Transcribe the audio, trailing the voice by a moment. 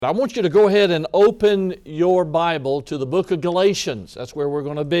I want you to go ahead and open your Bible to the book of Galatians. That's where we're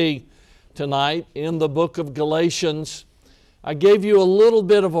going to be tonight, in the book of Galatians. I gave you a little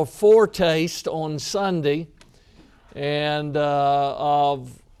bit of a foretaste on Sunday and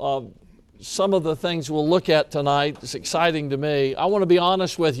of some of the things we'll look at tonight. It's exciting to me. I want to be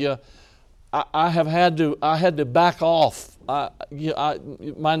honest with you. I had to back off.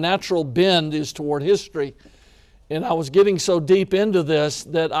 My natural bend is toward history. And I was getting so deep into this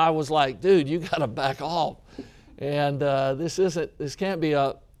that I was like, dude, you got to back off. And this can't be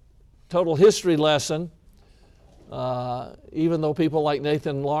a total history lesson, even though people like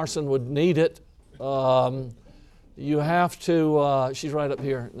Nathan Larson would need it. You have to, she's right up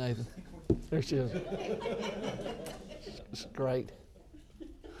here, Nathan. There she is. It's great.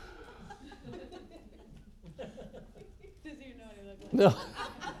 Does he know what he looks like? No.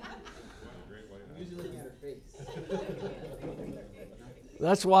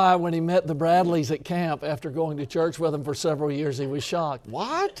 That's why when he met the Bradleys at camp after going to church with them for several years, he was shocked.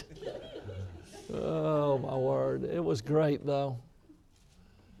 What? Oh, my word. It was great, though.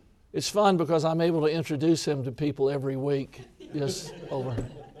 It's fun because I'm able to introduce him to people every week. Just over.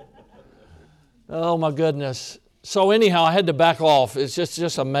 Oh, my goodness. So anyhow, I had to back off. It's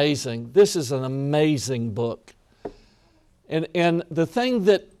just amazing. This is an amazing book. And the thing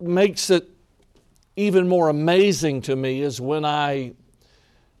that makes it even more amazing to me is when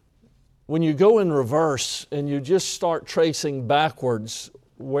you go in reverse and you just start tracing backwards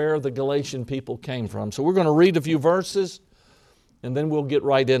where the Galatian people came from. So we're going to read a few verses and then we'll get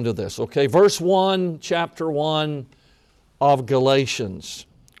right into this. Okay, verse 1, chapter 1 of Galatians.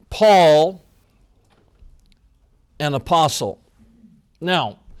 Paul, an apostle.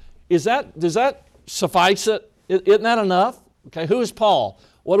 Now, does that suffice it? Isn't that enough? Okay, who is Paul?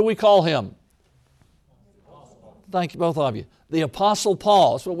 What do we call him? Thank you, both of you. The Apostle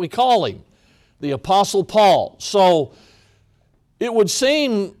Paul. That's what we call him. The Apostle Paul. So it would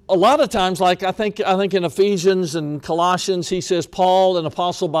seem a lot of times, like I think in Ephesians and Colossians, he says, Paul, an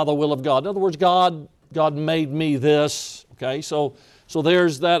apostle by the will of God. In other words, God made me this. Okay, so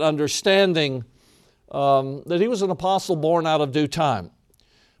there's that understanding that he was an apostle born out of due time.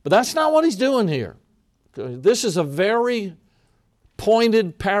 But that's not what he's doing here. Okay? This is a very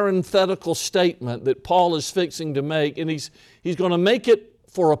pointed parenthetical statement that Paul is fixing to make, and he's going to make it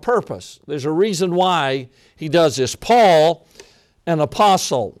for a purpose. There's a reason why he does this. Paul, an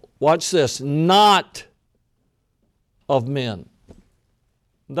apostle, watch this, not of men.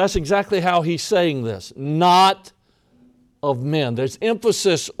 That's exactly how he's saying this, not of men. There's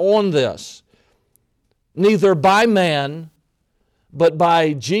emphasis on this. Neither by man, but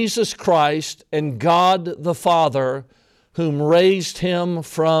by Jesus Christ and God the Father, whom raised him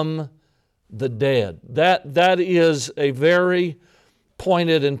from the dead. That is a very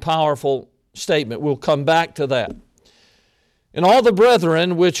pointed and powerful statement. We'll come back to that. And all the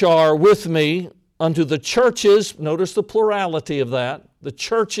brethren which are with me unto the churches, notice the plurality of that, the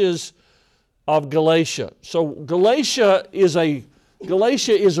churches of Galatia. So Galatia is a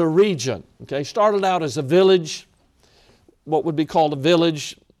region. Okay, started out as a village, what would be called a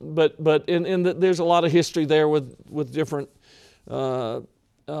village. But there's a lot of history there with different groups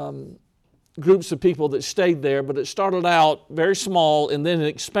of people that stayed there. But it started out very small, and then it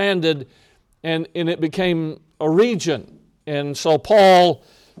expanded, and it became a region. And so Paul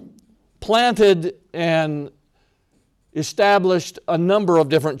planted and established a number of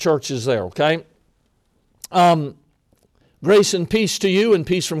different churches there. Okay. Grace and peace to you, and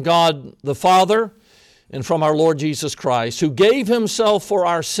peace from God the Father, and from our Lord Jesus Christ, who gave himself for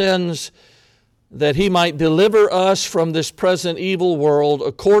our sins, that he might deliver us from this present evil world,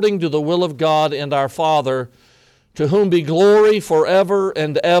 according to the will of God and our Father, to whom be glory forever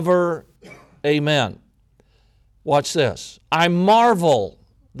and ever. Amen. Watch this. I marvel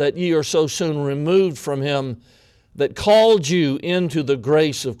that ye are so soon removed from him that called you into the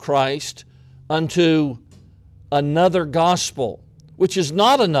grace of Christ, unto another gospel, which is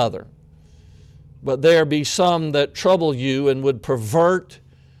not another. But there be some that trouble you and would pervert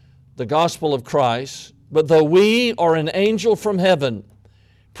the gospel of Christ. But though we or an angel from heaven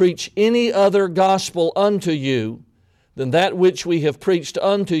preach any other gospel unto you than that which we have preached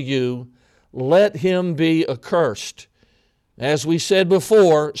unto you, let him be accursed. As we said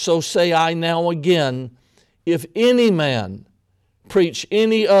before, so say I now again, if any man preach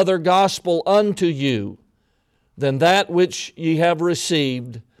any other gospel unto you than that which ye have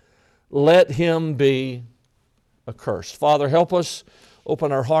received, let him be accursed. Father, help us,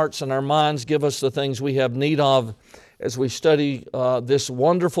 open our hearts and our minds, give us the things we have need of as we study this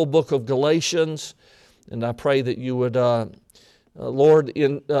wonderful book of Galatians. And I pray that you would Lord,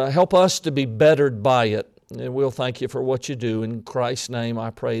 help us to be bettered by it. And we'll thank you for what you do. In Christ's name I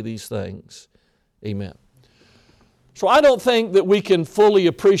pray these things. Amen. So I don't think that we can fully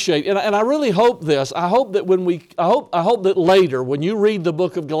appreciate, and I really hope this. I hope that I hope that later, when you read the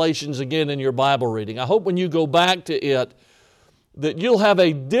book of Galatians again in your Bible reading, I hope when you go back to it, that you'll have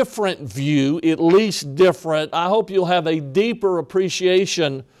a different view, at least different. I hope you'll have a deeper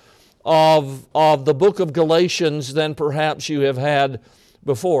appreciation of the book of Galatians than perhaps you have had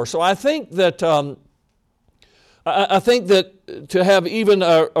before. So I think that to have even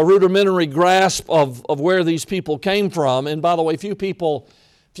a rudimentary grasp of where these people came from, and by the way, few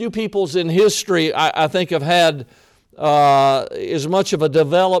peoples in history I think have had as much of a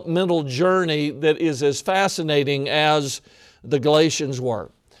developmental journey that is as fascinating as the Galatians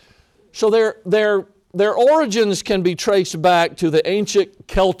were. So their origins can be traced back to the ancient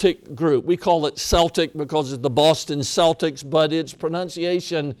Celtic group. We call it Celtic because it's the Boston Celtics, but its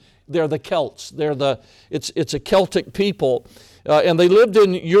pronunciation, they're the Celts. It's a Celtic people, and they lived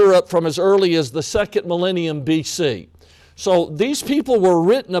in Europe from as early as the second millennium BC. So these people were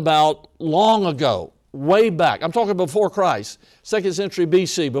written about long ago, way back. I'm talking before Christ, 2nd century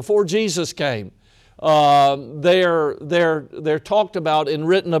BC, before Jesus came. They're talked about and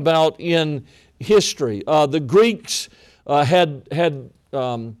written about in history. The Greeks had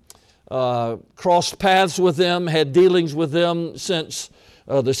crossed paths with them, had dealings with them since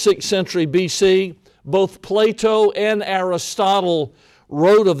the 6th century BC. Both Plato and Aristotle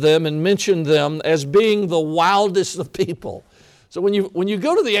wrote of them and mentioned them as being the wildest of people. So when you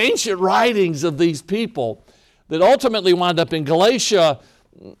go to the ancient writings of these people that ultimately wind up in Galatia,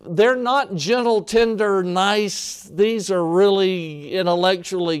 they're not gentle, tender, nice. These are really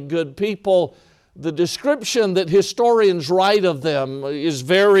intellectually good people. The description that historians write of them is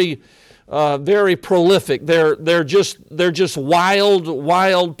very prolific. They're just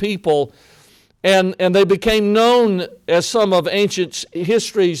wild people, and they became known as some of ancient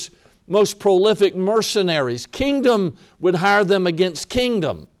history's most prolific mercenaries. Kingdom would hire them against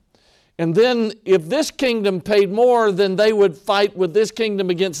kingdom. And then if this kingdom paid more, then they would fight with this kingdom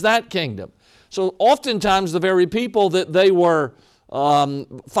against that kingdom. So oftentimes the very people that they were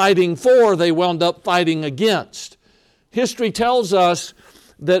fighting for, they wound up fighting against. History tells us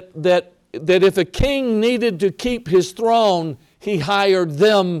that if a king needed to keep his throne, he hired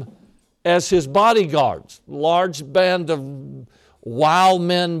them as his bodyguards. Large band of wild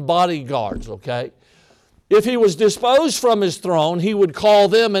men bodyguards, okay? If he was disposed from his throne, he would call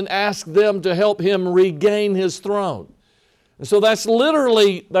them and ask them to help him regain his throne. And so that's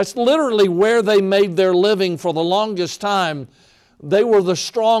literally where they made their living for the longest time. They were the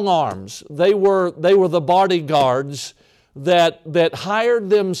strong arms. They were the bodyguards that hired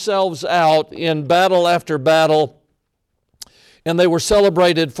themselves out in battle after battle, and they were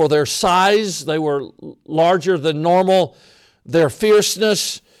celebrated for their size. They were larger than normal, their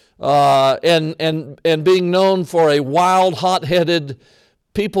fierceness, and being known for a wild, hot-headed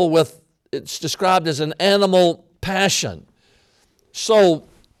people with, it's described as an animal passion. So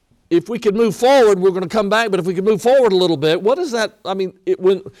if we could move forward, we're going to come back, but if we could move forward a little bit, what is that? I mean,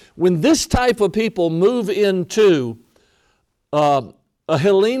 when this type of people move into a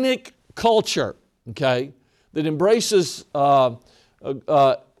Hellenic culture, okay, that embraces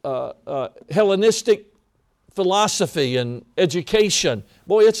Hellenistic philosophy and education,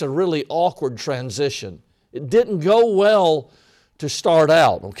 boy, it's a really awkward transition. It didn't go well to start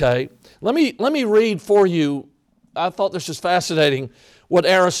out, okay? Let me read for you, I thought this was fascinating, what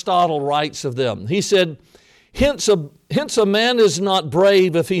Aristotle writes of them. He said, Hence a man is not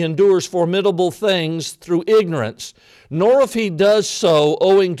brave if he endures formidable things through ignorance, nor if he does so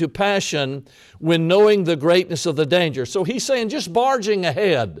owing to passion when knowing the greatness of the danger. So he's saying just barging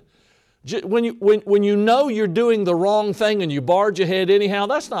ahead. When you know you're doing the wrong thing and you barge ahead anyhow,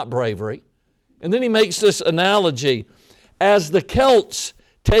 that's not bravery. And then he makes this analogy. As the Celts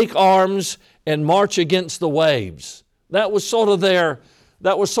take arms and march against the waves. That was sort of their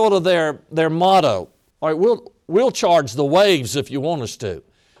motto. All right, we'll charge the waves if you want us to.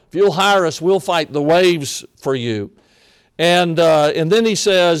 If you'll hire us, we'll fight the waves for you. And then he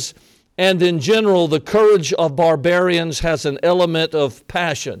says, and in general, the courage of barbarians has an element of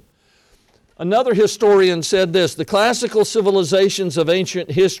passion. Another historian said this, the classical civilizations of ancient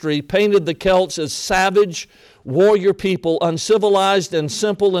history painted the Celts as savage, warrior people, uncivilized and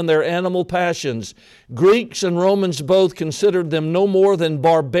simple in their animal passions. Greeks and Romans both considered them no more than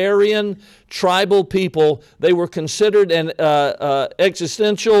barbarian, tribal people. They were considered an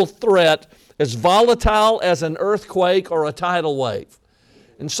existential threat, as volatile as an earthquake or a tidal wave.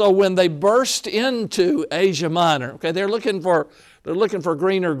 And so when they burst into Asia Minor, okay, they're looking for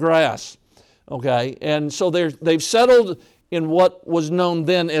greener grass, okay, and so they've settled in what was known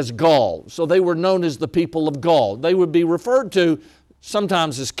then as Gaul. So they were known as the people of Gaul. They would be referred to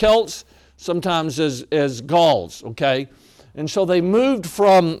sometimes as Celts, sometimes as Gauls, okay? And so they moved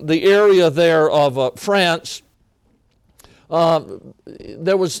from the area there of France.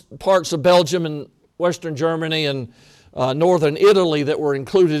 There was parts of Belgium and Western Germany and northern Italy that were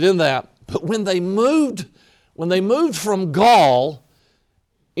included in that. But when they moved from Gaul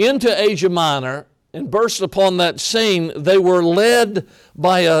into Asia Minor and burst upon that scene, they were led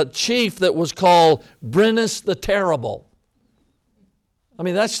by a chief that was called Brennus the Terrible. I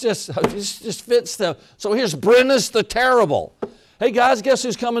mean, that's just fits the... So here's Brennus the Terrible. Hey guys, guess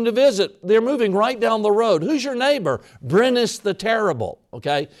who's coming to visit? They're moving right down the road. Who's your neighbor? Brennus the Terrible,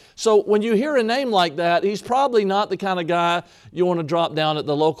 okay? So when you hear a name like that, he's probably not the kind of guy you want to drop down at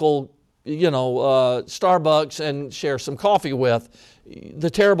the local, Starbucks and share some coffee with. The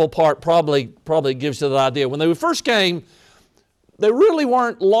terrible part probably gives you the idea. When they first came, they really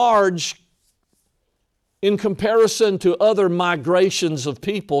weren't large in comparison to other migrations of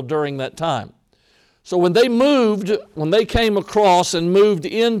people during that time. So when they came across and moved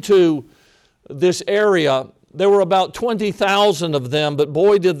into this area, there were about 20,000 of them, but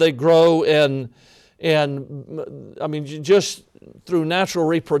boy did they grow, and I mean, just through natural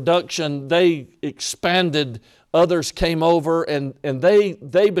reproduction, they expanded. Others came over, and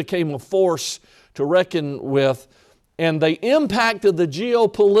they became a force to reckon with, and they impacted the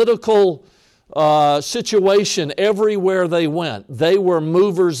geopolitical situation everywhere they went. They were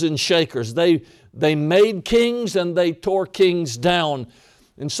movers and shakers. They made kings and they tore kings down.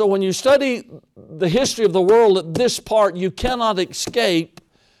 And so when you study the history of the world at this part, you cannot escape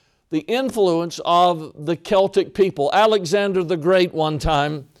the influence of the Celtic people. Alexander the Great one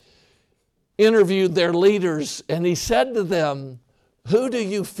time interviewed their leaders, and he said to them, "Who do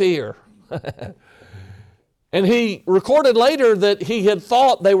you fear?" And he recorded later that he had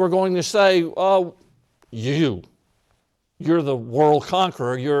thought they were going to say, "Oh, you're the world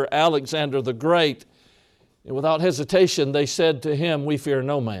conqueror, you're Alexander the Great." And without hesitation, they said to him, "We fear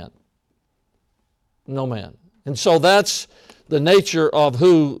no man." No man. And so that's the nature of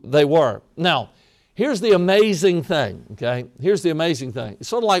who they were. Now, here's the amazing thing, okay? Here's the amazing thing. It's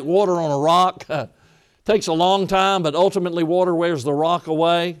sort of like water on a rock. Takes a long time, but ultimately water wears the rock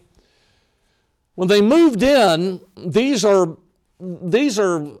away. When they moved in, they're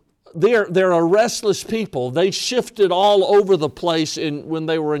a restless people. They shifted all over the place when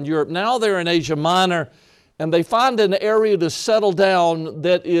they were in Europe. Now they're in Asia Minor, and they find an area to settle down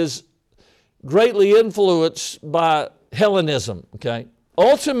that is greatly influenced by Hellenism, okay?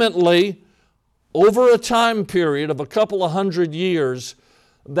 Ultimately, over a time period of a couple of hundred years,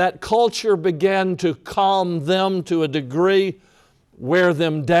 that culture began to calm them to a degree, wear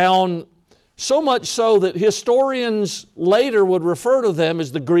them down, so much so that historians later would refer to them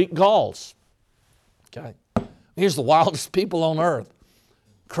as the Greek Gauls. Okay, here's the wildest people on earth.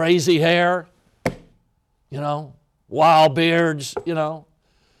 Crazy hair, wild beards,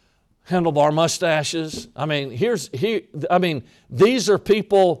 handlebar mustaches. I mean, these are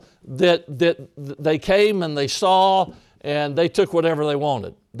people that they came and they saw and they took whatever they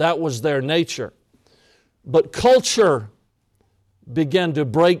wanted. That was their nature. But culture began to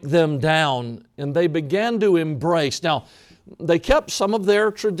break them down, and they began to embrace. Now, they kept some of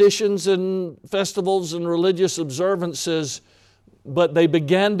their traditions and festivals and religious observances, but they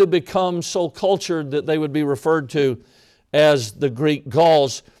began to become so cultured that they would be referred to as the Greek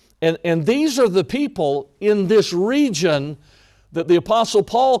Gauls. And these are the people in this region that the Apostle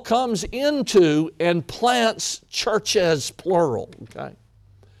Paul comes into and plants churches, plural. Okay.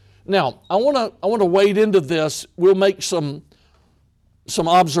 Now, I want to wade into this. We'll make some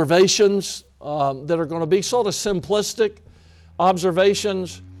observations that are going to be sort of simplistic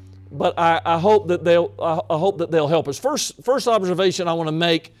observations, but I hope that they'll help us. First observation I want to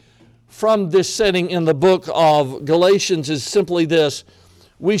make from this setting in the book of Galatians is simply this: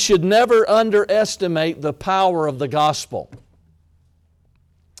 we should never underestimate the power of the gospel.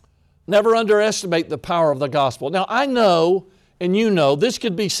 Never underestimate the power of the gospel. Now, I know, and you know, this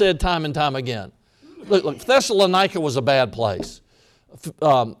could be said time and time again. Look, Thessalonica was a bad place.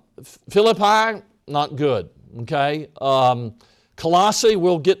 Philippi, not good, okay? Colossae,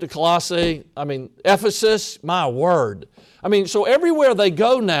 we'll get to Colossae. Ephesus, my word. So everywhere they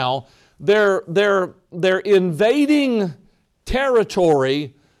go now, they're invading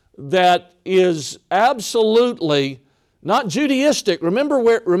territory that is absolutely not Judaistic.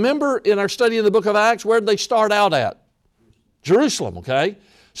 Remember in our study in the book of Acts, where did they start out at? Jerusalem, okay?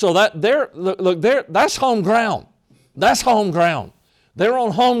 So that's home ground. That's home ground. They're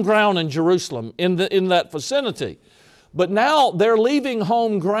on home ground in Jerusalem, in that vicinity. But now they're leaving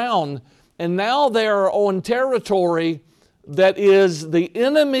home ground, and now they're on territory that is the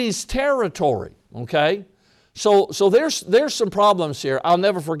enemy's territory, okay? So there's some problems here. I'll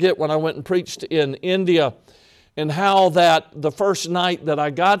never forget when I went and preached in India, and how that the first night that I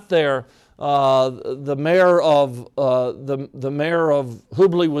got there, the mayor of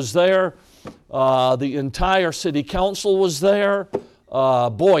Hubli was there. The entire city council was there.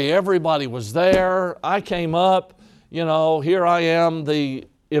 Boy, everybody was there. I came up, here I am, the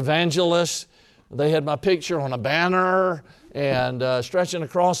evangelist. They had my picture on a banner and stretching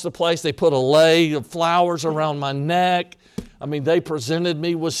across the place. They put a lei of flowers around my neck. I mean, they presented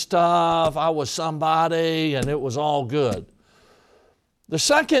me with stuff. I was somebody, and it was all good. The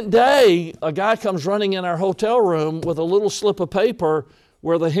second day, a guy comes running in our hotel room with a little slip of paper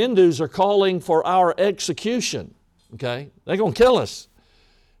where the Hindus are calling for our execution. Okay? They're going to kill us.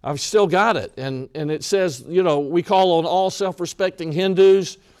 I've still got it. And it says, we call on all self-respecting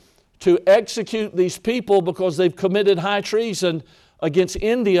Hindus to execute these people because they've committed high treason against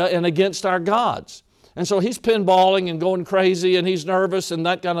India and against our gods. And so he's pinballing and going crazy, and he's nervous and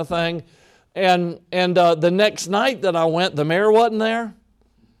that kind of thing. And the next night that I went, the mayor wasn't there.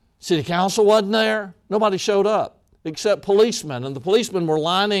 City council wasn't there. Nobody showed up except policemen. And the policemen were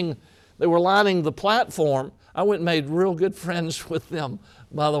lining the platform. I went and made real good friends with them,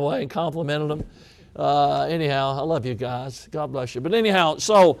 by the way, and complimented them. Anyhow, I love you guys. God bless you. But anyhow,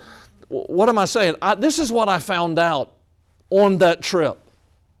 so what am I saying? This is what I found out on that trip.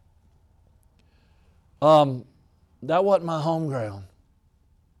 That wasn't my home ground.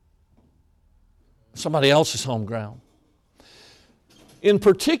 Somebody else's home ground. In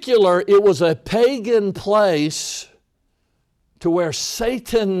particular, it was a pagan place to where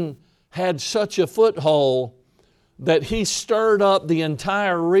Satan had such a foothold that he stirred up the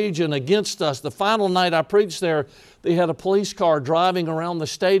entire region against us. The final night I preached there, they had a police car driving around the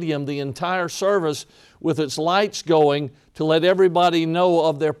stadium the entire service with its lights going to let everybody know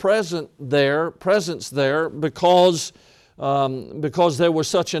of their presence there because there was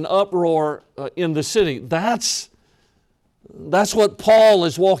such an uproar in the city. That's what Paul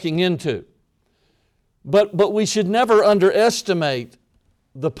is walking into. But we should never underestimate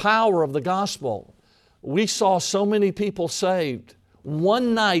the power of the gospel. We saw so many people saved.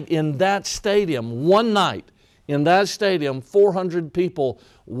 One night in that stadium, 400 people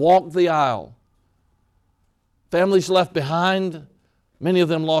walked the aisle. Families left behind. Many of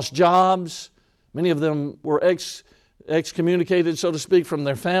them lost jobs. Many of them were excommunicated, so to speak, from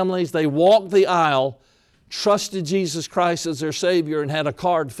their families. They walked the aisle, trusted Jesus Christ as their Savior, and had a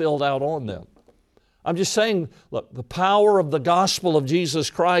card filled out on them. I'm just saying, look, the power of the gospel of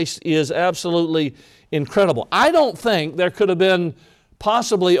Jesus Christ is absolutely incredible. I don't think there could have been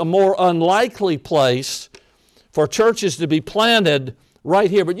possibly a more unlikely place for churches to be planted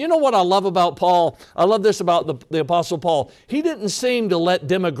right here. But you know what I love about Paul? I love this about the Apostle Paul. He didn't seem to let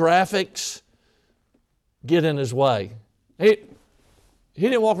demographics get in his way. He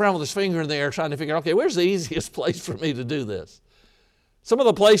didn't walk around with his finger in the air trying to figure out, okay, where's the easiest place for me to do this? Some of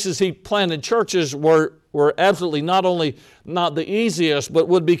the places he planted churches were absolutely not only not the easiest, but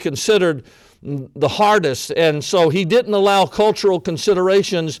would be considered the hardest. And so he didn't allow cultural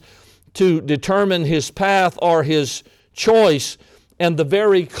considerations to determine his path or his choice. And the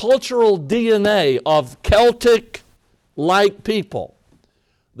very cultural DNA of Celtic-like people,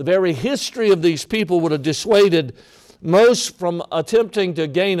 the very history of these people would have dissuaded most from attempting to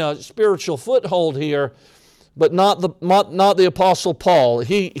gain a spiritual foothold here, but not the Apostle Paul.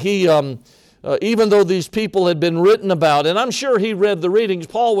 Even though these people had been written about, and I'm sure he read the readings.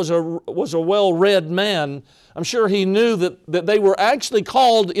 Paul was a well-read man. I'm sure he knew that they were actually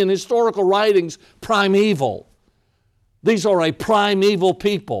called in historical writings primeval. These are a primeval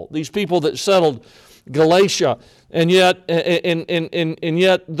people. These people that settled Galatia, and yet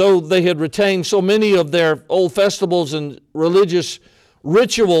though they had retained so many of their old festivals and religious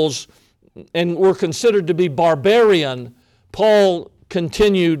rituals, and were considered to be barbarian, Paul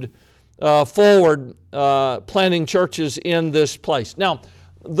continued forward planting churches in this place. Now,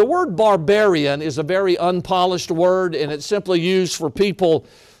 the word barbarian is a very unpolished word, and it's simply used for people,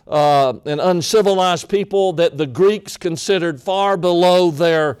 an uncivilized people that the Greeks considered far below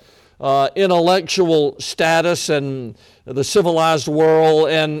their intellectual status and the civilized world,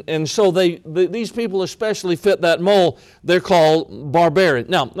 and so these people especially fit that mold. They're called barbarian.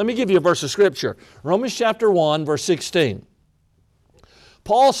 Now, let me give you a verse of Scripture. Romans chapter 1, verse 16.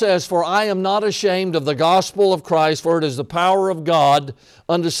 Paul says, "For I am not ashamed of the gospel of Christ, for it is the power of God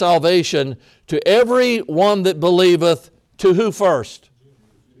unto salvation to every one that believeth," to who first?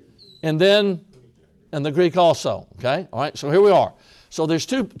 And then, and the Greek also. Okay? All right, so here we are. So there's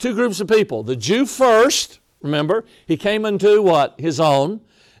two groups of people. The Jew first, remember, he came into what? His own,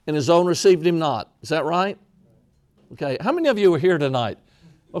 and his own received him not. Is that right? Okay, how many of you are here tonight?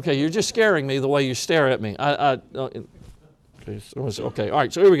 Okay, you're just scaring me the way you stare at me. Okay, all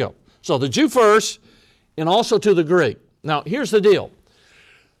right, so here we go. So the Jew first, and also to the Greek. Now, here's the deal.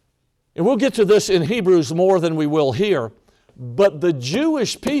 And we'll get to this in Hebrews more than we will here. But the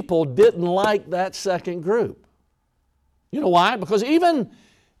Jewish people didn't like that second group. You know why? Because even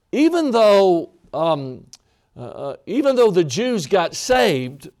though the Jews got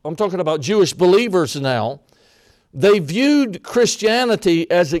saved, I'm talking about Jewish believers now, they viewed Christianity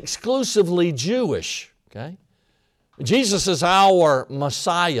as exclusively Jewish. Okay? Jesus is our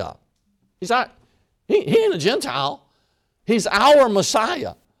Messiah. He ain't a Gentile. He's our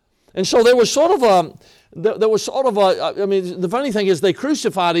Messiah. And so there was sort of a, the funny thing is they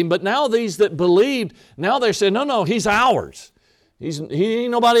crucified him, but now these that believed, now they said, no, he's ours. He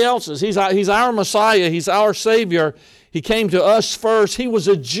ain't nobody else's. He's our Messiah. He's our Savior. He came to us first. He was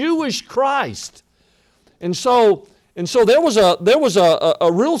a Jewish Christ. And so there was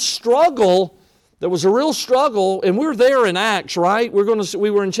a real struggle. There was a real struggle, and we're there in Acts, right? We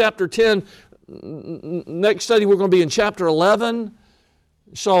were in chapter 10. Next study, we're going to be in chapter 11.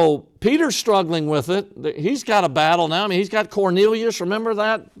 So Peter's struggling with it. He's got a battle now. I mean, he's got Cornelius. Remember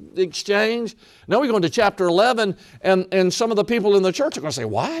that exchange? Now we go into chapter 11, and some of the people in the church are going to say,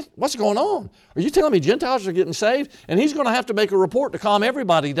 "What? What's going on? Are you telling me Gentiles are getting saved?" And he's going to have to make a report to calm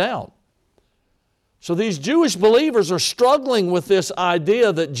everybody down. So these Jewish believers are struggling with this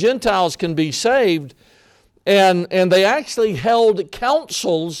idea that Gentiles can be saved, and they actually held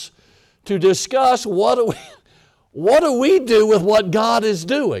councils to discuss what do we do with what God is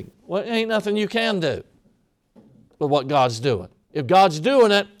doing. Well, ain't nothing you can do with what God's doing. If God's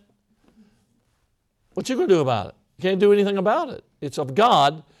doing it, what you going to do about it? You can't do anything about it. It's of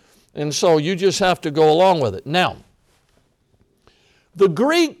God, and so you just have to go along with it. Now, the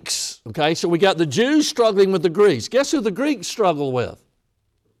Greeks, okay, so we got the Jews struggling with the Greeks. Guess who the Greeks struggle with?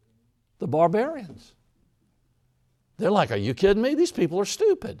 The barbarians. They're like, "Are you kidding me? These people are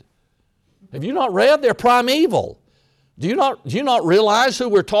stupid. Have you not read? They're primeval. Do you not realize who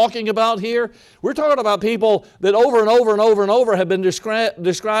we're talking about here? We're talking about people that over and over and over and over have been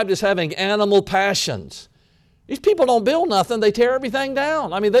described as having animal passions. These people don't build nothing, they tear everything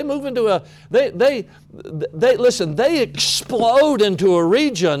down. I mean, they move into they explode into a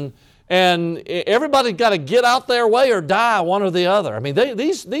region, and everybody's got to get out their way or die, one or the other. I mean,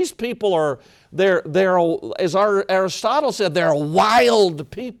 these people are, they're as Aristotle said, they're a wild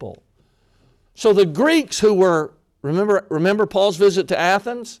people. So the Greeks who were, remember Paul's visit to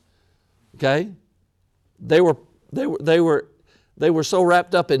Athens? Okay? They were so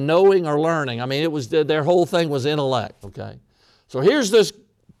wrapped up in knowing or learning. I mean, it was their whole thing was intellect, okay? So here's this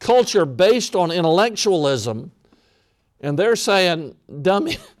culture based on intellectualism, and they're saying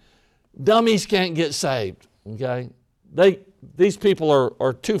dummies can't get saved, okay? These people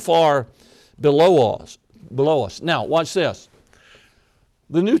are too far below us. Now, watch this.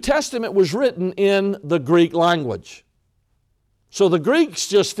 The New Testament was written in the Greek language. So the Greeks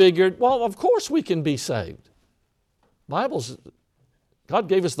just figured, well, of course we can be saved. God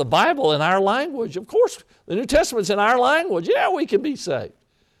gave us the Bible in our language. Of course, the New Testament's in our language. Yeah, we can be saved.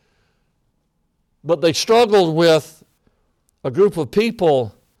 But they struggled with a group of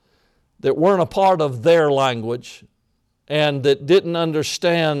people that weren't a part of their language and that didn't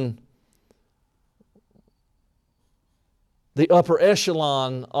understand the upper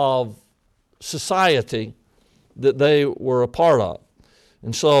echelon of society that they were a part of.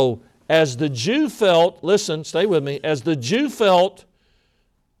 And so as the Jew felt, listen, stay with me, as the Jew felt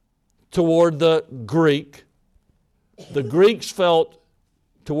toward the Greeks felt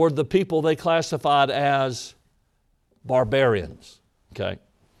toward the people they classified as barbarians. Okay?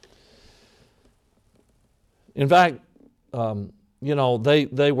 In fact,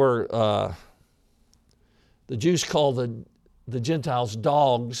 they were, the Jews called the Gentiles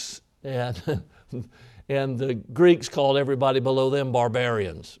dogs, and and the Greeks called everybody below them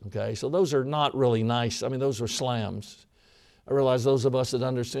barbarians. Okay, so those are not really nice. I mean, those are slams. I realize those of us that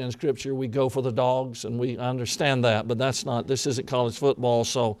understand Scripture, we go for the dogs, and we understand that, but this isn't college football,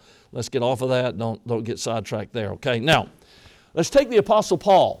 so let's get off of that. Don't get sidetracked there. Okay, now let's take the Apostle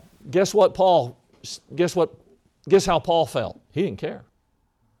Paul. Guess how Paul felt? He didn't care.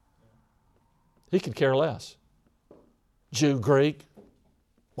 He could care less. Jew, Greek,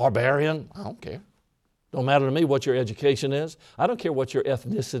 Barbarian, I don't care. Don't matter to me what your education is. I don't care what your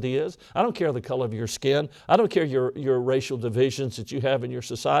ethnicity is. I don't care the color of your skin. I don't care your racial divisions that you have in your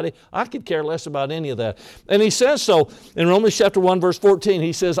society. I could care less about any of that. And he says so in Romans chapter 1, verse 14.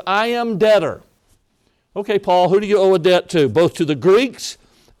 He says, I am debtor. Okay, Paul, who do you owe a debt to? Both to the Greeks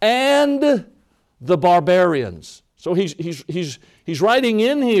and the barbarians. So he's writing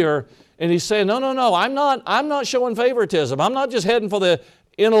in here and he's saying, no, I'm not showing favoritism. I'm not just heading for the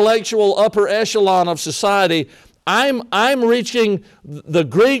intellectual upper echelon of society. I'm reaching the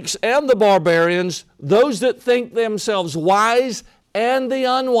Greeks and the barbarians, those that think themselves wise and the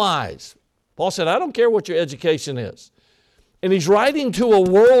unwise. Paul said, I don't care what your education is. And he's writing to a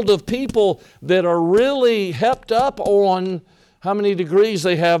world of people that are really hepped up on how many degrees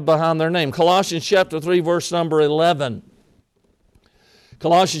they have behind their name. Colossians chapter 3, verse number 11.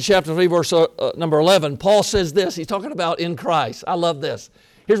 Colossians chapter 3, verse number 11, Paul says this. He's talking about in Christ. I love this.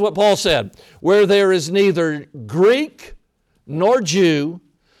 Here's what Paul said. Where there is neither Greek nor Jew,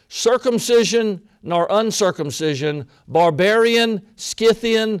 circumcision nor uncircumcision, barbarian,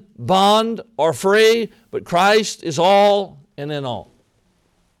 Scythian, bond or free, but Christ is all and in all.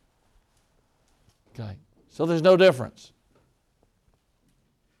 Okay, so there's no difference.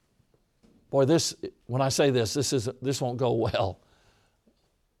 Boy, when I say this won't go well.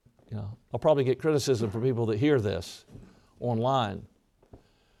 You know, I'll probably get criticism from people that hear this online.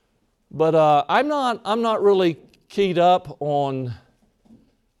 But I'm not really keyed up on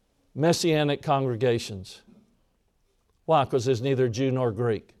Messianic congregations. Why? Because there's neither Jew nor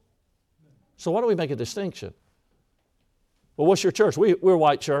Greek. So why do we make a distinction? Well, what's your church? We're a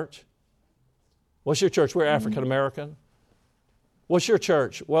white church. What's your church? We're African American. What's your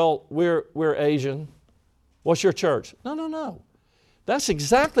church? Well, we're Asian. What's your church? No. That's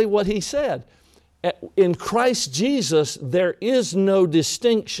exactly what he said. In Christ Jesus, there is no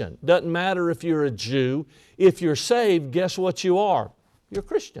distinction. Doesn't matter if you're a Jew. If you're saved, guess what you are? You're a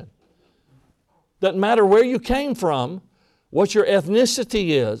Christian. Doesn't matter where you came from, what your ethnicity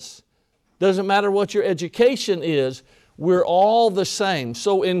is. Doesn't matter what your education is. We're all the same.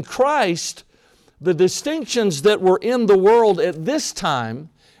 So in Christ, the distinctions that were in the world at this time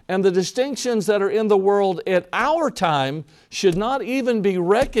and the distinctions that are in the world at our time should not even be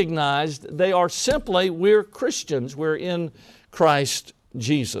recognized. They are simply, we're Christians. We're in Christ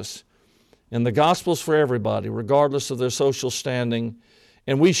Jesus. And the gospel's for everybody, regardless of their social standing.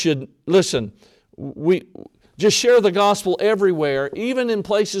 And we should, listen, we just share the gospel everywhere, even in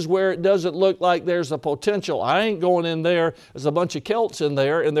places where it doesn't look like there's a potential. I ain't going in there. There's a bunch of Celts in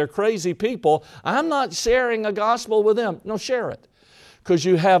there, and they're crazy people. I'm not sharing a gospel with them. No, share it. Because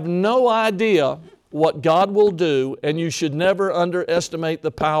you have no idea what God will do, and you should never underestimate the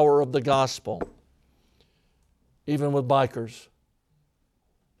power of the gospel. Even with bikers.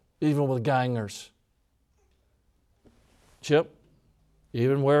 Even with gangers. Chip,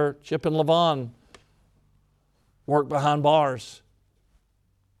 even where Chip and Levon work behind bars.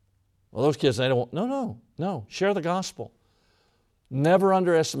 Well, those kids, they don't want, no. Share the gospel. Never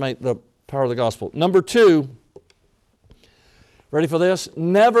underestimate the power of the gospel. Number 2, ready for this?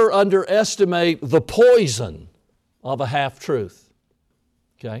 Never underestimate the poison of a half-truth.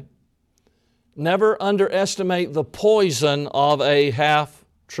 Okay? Never underestimate the poison of a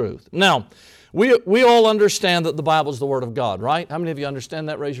half-truth. Now, we all understand that the Bible is the Word of God, right? How many of you understand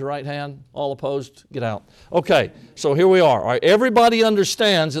that? Raise your right hand. All opposed? Get out. Okay, so here we are. All right, everybody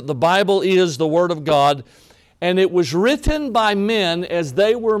understands that the Bible is the Word of God, and it was written by men as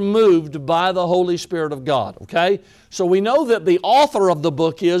they were moved by the Holy Spirit of God, okay? So we know that the author of the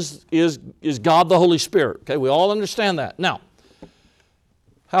book is God the Holy Spirit, okay? We all understand that. Now,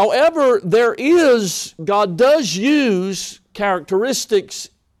 however, God does use characteristics,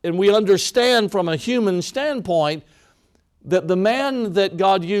 and we understand from a human standpoint that the man that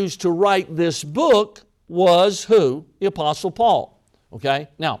God used to write this book was who? The Apostle Paul, okay?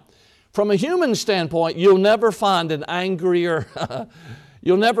 Now, from a human standpoint, you'll never find an angrier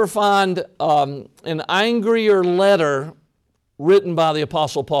letter written by the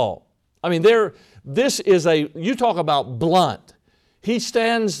Apostle Paul. I mean, you talk about blunt. He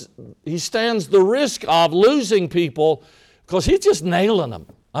stands the risk of losing people because he's just nailing them.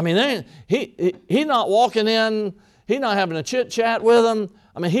 I mean, he's not walking in, he's not having a chit chat with them.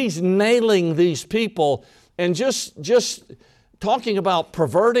 I mean, he's nailing these people and just talking about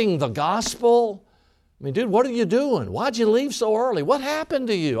perverting the gospel. I mean, dude, what are you doing? Why'd you leave so early? What happened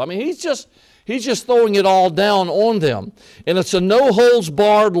to you? I mean, he's just throwing it all down on them. And it's a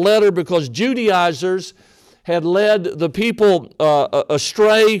no-holds-barred letter because Judaizers had led the people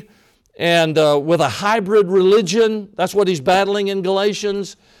astray and with a hybrid religion. That's what he's battling in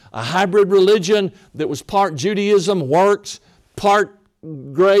Galatians. A hybrid religion that was part Judaism, works, part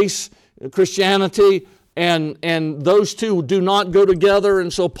grace, Christianity, and those two do not go together.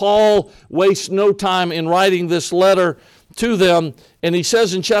 And so Paul wastes no time in writing this letter to them. And he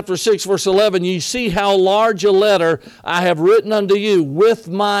says in chapter 6, verse 11, "Ye see how large a letter I have written unto you with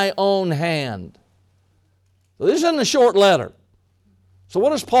my own hand." So this isn't a short letter. So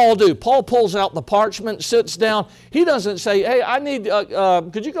what does Paul do? Paul pulls out the parchment, sits down. He doesn't say, "Hey, I need,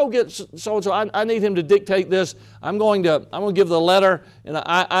 could you go get so-and-so? I need him to dictate this. I'm going to give the letter, and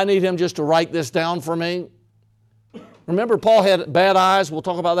I need him just to write this down for me." Remember, Paul had bad eyes. We'll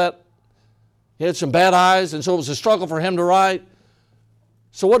talk about that. He had some bad eyes, and so it was a struggle for him to write.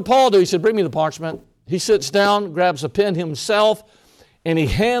 So what did Paul do? He said, "Bring me the parchment." He sits down, grabs a pen himself, and he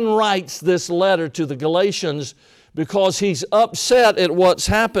handwrites this letter to the Galatians, because he's upset at what's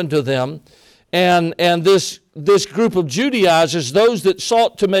happened to them. And this group of Judaizers, those that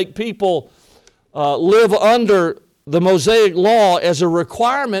sought to make people live under the Mosaic law as a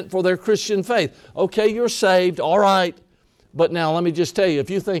requirement for their Christian faith. Okay, you're saved, all right, but now let me just tell you, if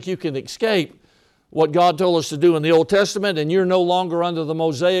you think you can escape what God told us to do in the Old Testament and you're no longer under the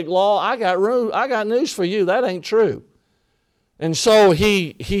Mosaic law, I got news for you. That ain't true. And so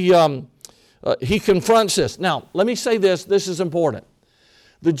he confronts this. Now, let me say this. This is important.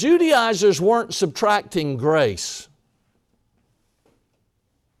 The Judaizers weren't subtracting grace.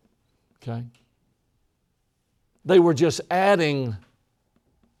 Okay? They were just adding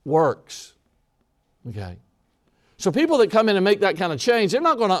works. Okay? So people that come in and make that kind of change, they're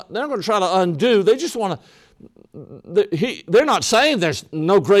not going to try to undo. They just want to. They're not saying there's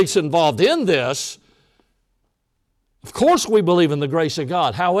no grace involved in this. Of course we believe in the grace of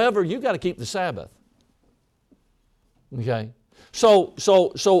God. However, you've got to keep the Sabbath. Okay? So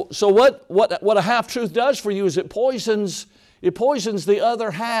what a half-truth does for you is it poisons the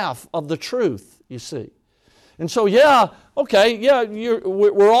other half of the truth, you see. And so, we're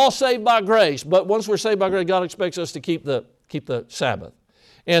all saved by grace, but once we're saved by grace, God expects us to keep the Sabbath.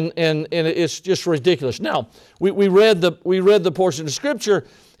 And it's just ridiculous. Now, we read the portion of Scripture.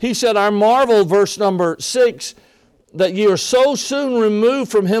 He said, "I marvel," verse number 6, "that ye are so soon removed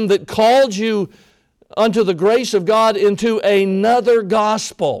from him that called you unto the grace of God into another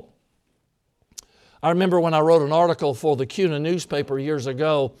gospel." I remember when I wrote an article for the CUNA newspaper years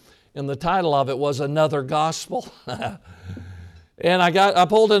ago, and the title of it was "Another Gospel." And I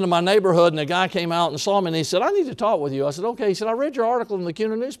pulled into my neighborhood, and a guy came out and saw me, and he said, "I need to talk with you." I said, "Okay." He said, "I read your article in the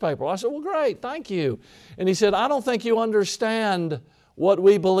CUNA newspaper." I said, "Well, great, thank you." And he said, "I don't think you understand what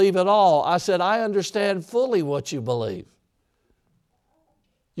we believe at all." I said, "I understand fully what you believe.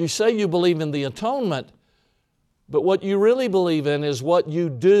 You say you believe in the atonement, but what you really believe in is what you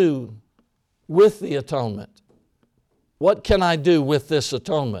do with the atonement. What can I do with this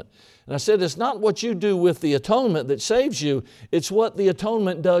atonement?" And I said, "It's not what you do with the atonement that saves you. It's what the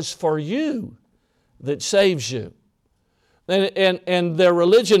atonement does for you that saves you." And their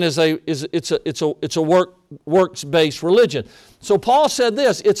religion is a works-based religion. So Paul said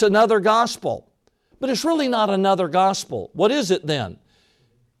this, it's another gospel. But it's really not another gospel. What is it then?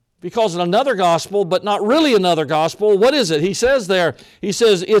 Because it's another gospel, but not really another gospel. What is it? He says there, he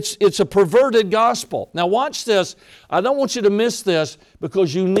says it's a perverted gospel. Now watch this. I don't want you to miss this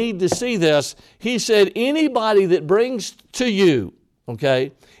because you need to see this. He said, anybody that brings to you,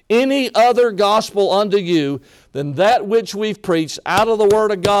 okay, any other gospel unto you than that which we've preached out of the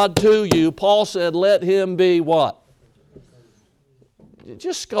Word of God to you, Paul said, let him be what?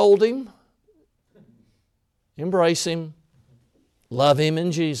 Just scold him. Embrace him. Love him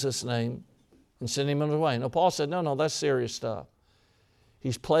in Jesus' name and send him on his way. No, Paul said, no, that's serious stuff.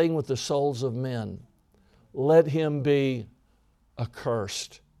 He's playing with the souls of men. Let him be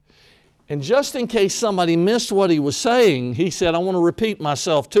accursed. And just in case somebody missed what he was saying, he said, I want to repeat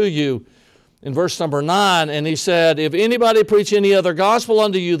myself to you in verse number 9. And he said, if anybody preach any other gospel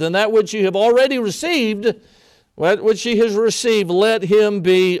unto you than that which you have already received, that which he has received, let him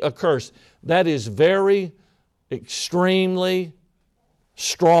be accursed. That is very, extremely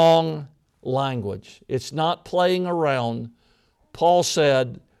strong language. It's not playing around. Paul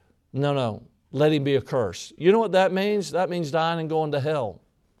said, no, let him be accursed. You know what that means? That means dying and going to hell.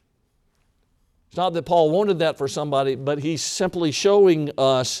 It's not that Paul wanted that for somebody, but he's simply showing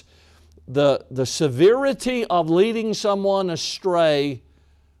us the severity of leading someone astray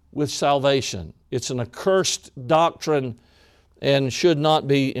with salvation. It's an accursed doctrine and should not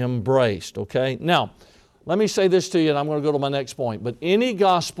be embraced, okay? Now, let me say this to you, and I'm going to go to my next point. But any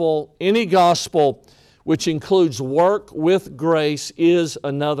gospel which includes work with grace, is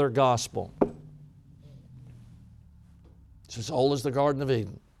another gospel. It's as old as the Garden of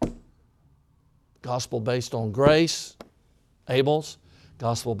Eden. Gospel based on grace, Abel's.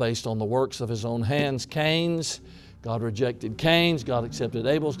 Gospel based on the works of his own hands, Cain's. God rejected Cain's. God accepted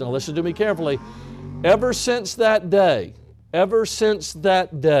Abel's. Now listen to me carefully. Ever since that day,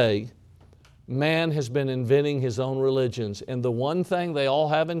 man has been inventing his own religions. And the one thing they all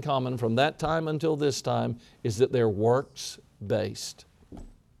have in common from that time until this time is that they're works-based.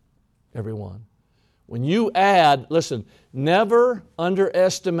 Every one. When you add, listen, never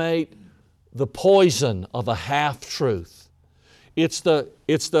underestimate the poison of a half-truth. It's the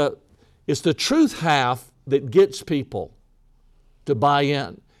truth half that gets people to buy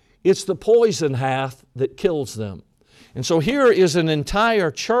in. It's the poison half that kills them. And so here is an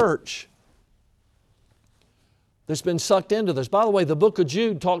entire church that's been sucked into this. By the way, the book of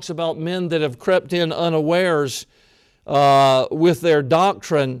Jude talks about men that have crept in unawares with their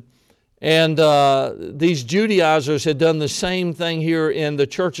doctrine. And these Judaizers had done the same thing here in the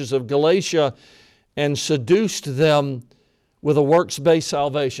churches of Galatia and seduced them with a works-based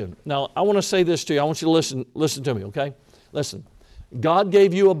salvation. Now, I want to say this to you. I want you to listen to me, okay? Listen. God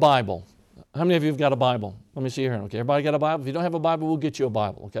gave you a Bible. How many of you have got a Bible? Let me see here. Okay, everybody got a Bible? If you don't have a Bible, we'll get you a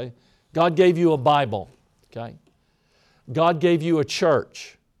Bible, okay? God gave you a Bible, okay? God gave you a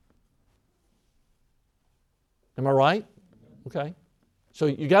church. Am I right? Okay. So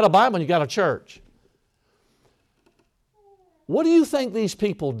you got a Bible and you got a church. What do you think these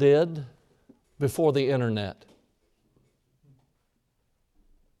people did before the internet?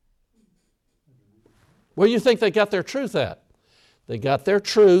 Where do you think they got their truth at? They got their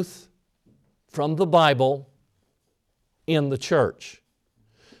truth from the Bible in the church.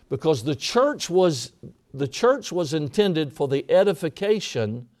 Because the church was intended for the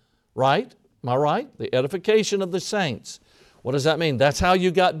edification, right? Am I right? The edification of the saints. What does that mean? That's how you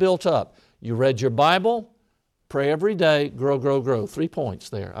got built up. You read your Bible, pray every day, grow, grow, grow. 3 points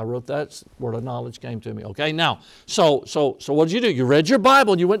there. I wrote that, word of knowledge came to me. Okay, now, so what did you do? You read your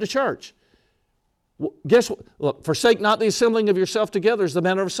Bible and you went to church. Well, guess what? Look, forsake not the assembling of yourself together as the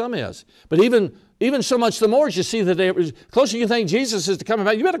manner of some is. But even so much the more as you see the day, closer you think Jesus is to come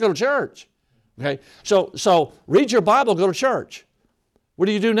back, you better go to church. Okay, so read your Bible, go to church. What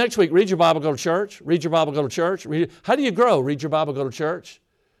do you do next week? Read your Bible, go to church. Read your Bible, go to church. How do you grow? Read your Bible, go to church.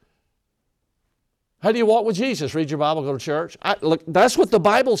 How do you walk with Jesus? Read your Bible, go to church. Look, that's what the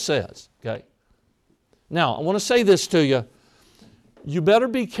Bible says. Okay. Now, I want to say this to you. You better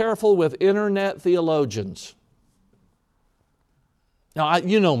be careful with internet theologians. Now,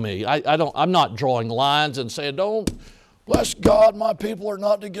 you know me. I'm not drawing lines and saying, don't, bless God, my people are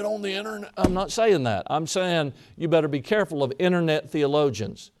not to get on the internet. I'm not saying that. I'm saying you better be careful of internet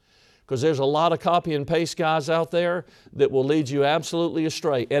theologians. Because there's a lot of copy and paste guys out there that will lead you absolutely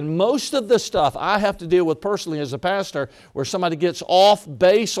astray. And most of the stuff I have to deal with personally as a pastor, where somebody gets off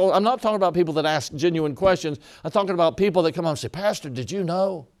base. I'm not talking about people that ask genuine questions. I'm talking about people that come up and say, Pastor, did you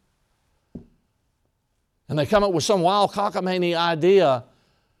know? And they come up with some wild cockamamie idea,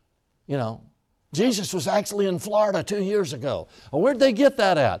 Jesus was actually in Florida 2 years ago. Well, where'd they get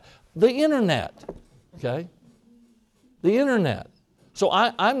that at? The internet, okay? The internet. So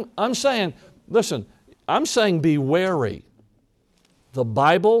I'm saying, listen, I'm saying be wary. The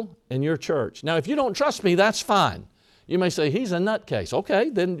Bible and your church. Now, if you don't trust me, that's fine. You may say, he's a nutcase. Okay,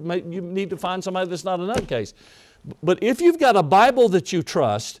 then you need to find somebody that's not a nutcase. But if you've got a Bible that you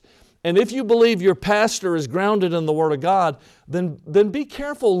trust, and if you believe your pastor is grounded in the Word of God, then be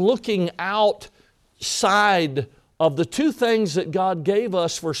careful looking outside of the two things that God gave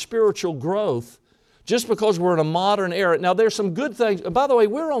us for spiritual growth, just because we're in a modern era. Now, there's some good things. By the way,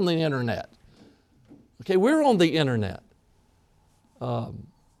 we're on the internet. Okay, we're on the internet.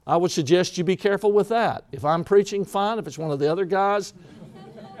 I would suggest you be careful with that. If I'm preaching, fine. If it's one of the other guys,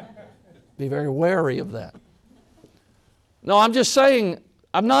 be very wary of that. No, I'm just saying,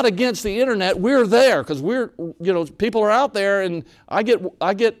 I'm not against the internet. We're there because people are out there, and I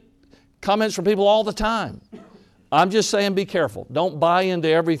get comments from people all the time. I'm just saying be careful. Don't buy into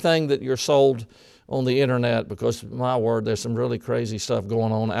everything that you're sold on the internet, because, my word, there's some really crazy stuff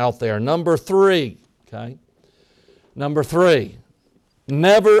going on out there. Number 3, okay? Number 3,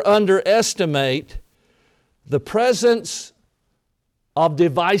 never underestimate the presence of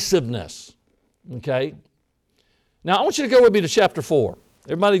divisiveness, okay? Now, I want you to go with me to chapter 4.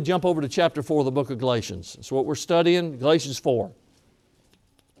 Everybody jump over to chapter 4 of the book of Galatians. That's what we're studying, Galatians 4.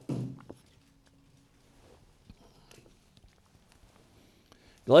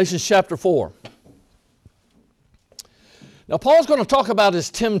 Galatians chapter 4. Now, Paul's going to talk about his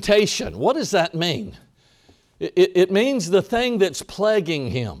temptation. What does that mean? It means the thing that's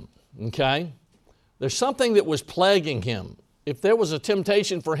plaguing him, okay? There's something that was plaguing him. If there was a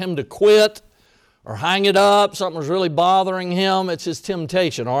temptation for him to quit or hang it up, something was really bothering him, it's his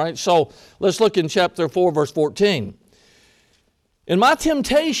temptation, all right? So let's look in chapter 4, verse 14. In my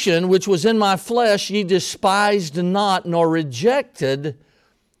temptation, which was in my flesh, ye despised not, nor rejected,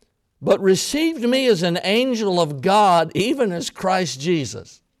 but received me as an angel of God, even as Christ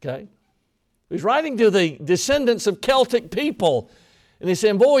Jesus. Okay? He's writing to the descendants of Celtic people, and he's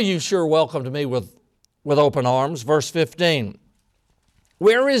saying, boy, you sure welcomed me with open arms. Verse 15.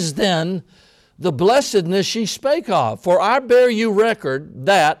 Where is then the blessedness ye spake of? For I bear you record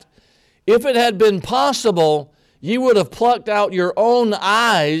that, if it had been possible, ye would have plucked out your own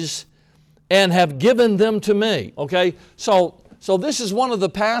eyes and have given them to me. Okay? So this is one of the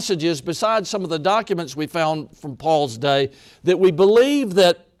passages, besides some of the documents we found from Paul's day, that we believe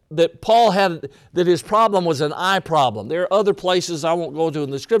that Paul had, that his problem was an eye problem. There are other places I won't go to in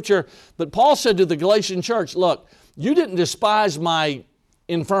the Scripture, but Paul said to the Galatian church, look, you didn't despise my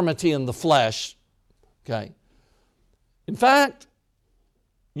infirmity in the flesh. Okay? In fact,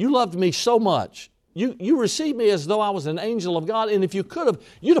 you loved me so much. You received me as though I was an angel of God, and if you could have,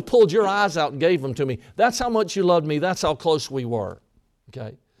 you'd have pulled your eyes out and gave them to me. That's how much you loved me. That's how close we were.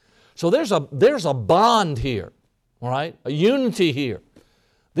 Okay? So there's a bond here, all right? A unity here.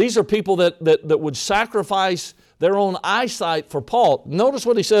 These are people that would sacrifice their own eyesight for Paul. Notice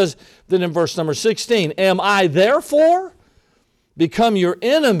what he says then in verse number 16. Am I therefore become your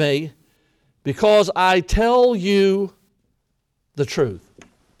enemy because I tell you the truth?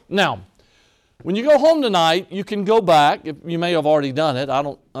 Now, when you go home tonight, you can go back. You may have already done it. I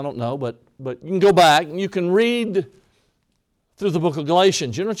don't know, but you can go back and you can read through the book of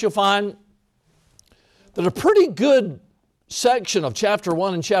Galatians. You know what you'll find? That a pretty good section of chapter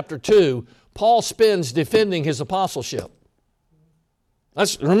 1 and chapter 2, Paul spends defending his apostleship.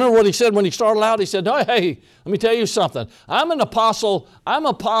 Remember what he said when he started out? He said, oh, hey, let me tell you something. I'm an apostle. I'm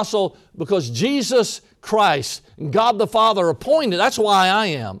an apostle because Jesus Christ and God the Father appointed. That's why I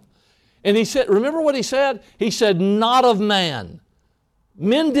am. And he said, remember what he said? He said, not of man.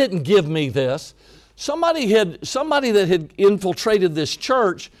 Men didn't give me this. Somebody that had infiltrated this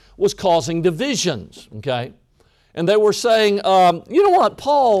church was causing divisions, okay? And they were saying, you know what,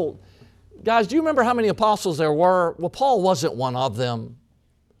 Paul, guys, do you remember how many apostles there were? Well, Paul wasn't one of them.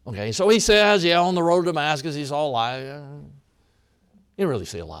 Okay, so he says, yeah, on the road to Damascus, he saw a lie. He didn't really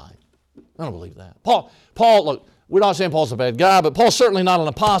see a lie. I don't believe that. Paul, look, we're not saying Paul's a bad guy, but Paul's certainly not an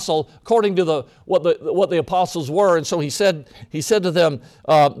apostle according to what the apostles were. And so he said to them,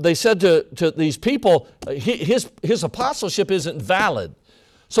 they said to these people, his apostleship isn't valid.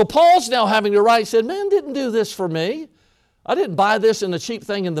 So Paul's now having to write, said, man didn't do this for me. I didn't buy this in a cheap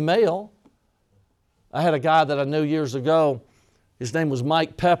thing in the mail. I had a guy that I knew years ago. His name was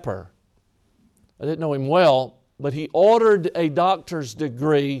Mike Pepper. I didn't know him well, but he ordered a doctor's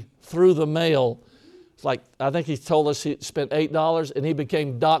degree through the mail. It's like, I think he told us he spent $8 and he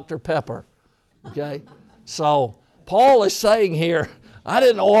became Dr. Pepper. Okay? So Paul is saying here, I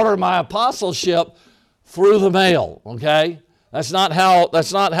didn't order my apostleship through the mail. Okay? That's not how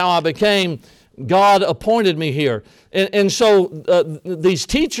I became. God appointed me here. And so these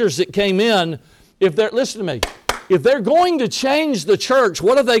teachers that came in, listen to me, if they're going to change the church,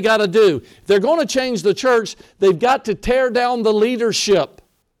 what have they got to do? If they're going to change the church, they've got to tear down the leadership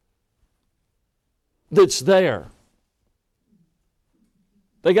that's there.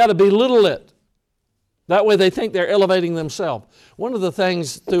 They got to belittle it. That way they think they're elevating themselves. One of the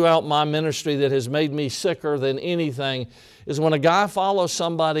things throughout my ministry that has made me sicker than anything is when a guy follows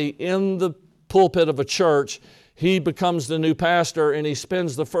somebody in the pulpit of a church, he becomes the new pastor and he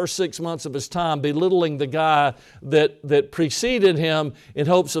spends the first 6 months of his time belittling the guy that preceded him in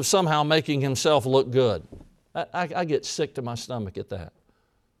hopes of somehow making himself look good. I get sick to my stomach at that.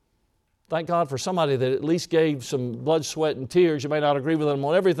 Thank God for somebody that at least gave some blood, sweat, and tears. You may not agree with them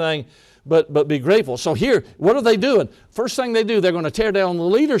on everything, but be grateful. So here, what are they doing? First thing they do, they're going to tear down the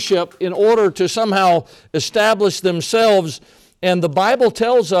leadership in order to somehow establish themselves. And the Bible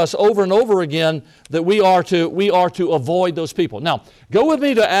tells us over and over again that we are to avoid those people. Now, go with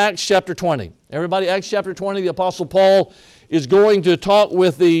me to Acts chapter 20. Everybody, Acts chapter 20, the Apostle Paul is going to talk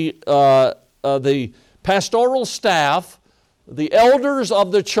with the pastoral staff, the elders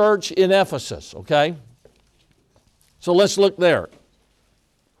of the church in Ephesus, okay? So let's look there.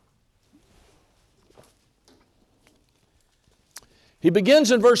 He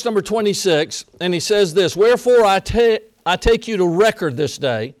begins in verse number 26, and he says this, Wherefore I take you to record this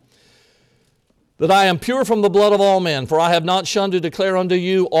day, that I am pure from the blood of all men, for I have not shunned to declare unto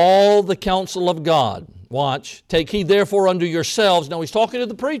you all the counsel of God. watch, take heed therefore unto yourselves. Now he's talking to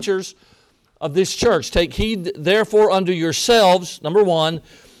the preachers of this church. Take heed therefore unto yourselves, number one,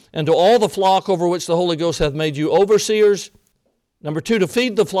 and to all the flock over which the Holy Ghost hath made you overseers. Number two, to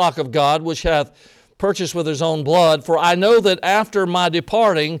feed the flock of God, which hath purchased with his own blood. For I know that after my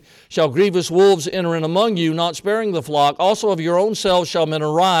departing shall grievous wolves enter in among you, not sparing the flock. Also of your own selves shall men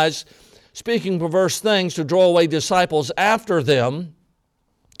arise, speaking perverse things to draw away disciples after them.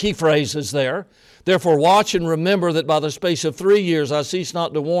 Key phrase is there. Therefore watch and remember that by the space of 3 years I cease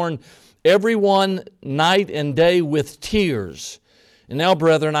not to warn every one night and day with tears. And now,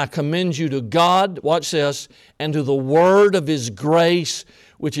 brethren, I commend you to God, watch this, and to the word of his grace,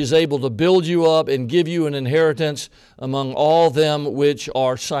 which is able to build you up and give you an inheritance among all them which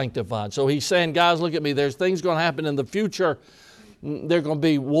are sanctified. So he's saying, guys, look at me. There's things going to happen in the future. There are going to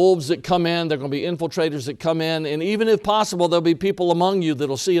be wolves that come in. There are going to be infiltrators that come in. And even if possible, there'll be people among you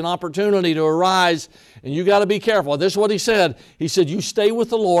that'll see an opportunity to arise. And you got to be careful. This is what he said. He said, you stay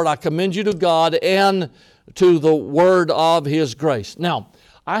with the Lord. I commend you to God and to the word of his grace. Now,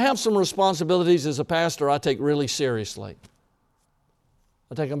 I have some responsibilities as a pastor I take really seriously.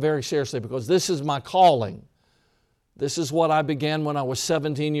 I take them very seriously because this is my calling. This is what I began when I was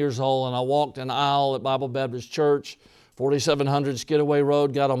 17 years old, and I walked an aisle at Bible Baptist Church, 4700 Skidaway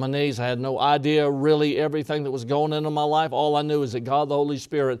Road, got on my knees. I had no idea really everything that was going into my life. All I knew is that God the Holy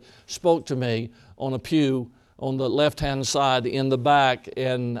Spirit spoke to me on a pew on the left-hand side in the back,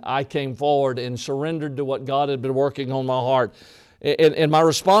 and I came forward and surrendered to what God had been working on my heart. And my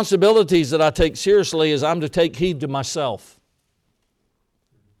responsibilities that I take seriously is I'm to take heed to myself.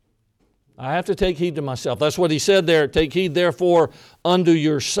 I have to take heed to myself. That's what he said there. Take heed, therefore, unto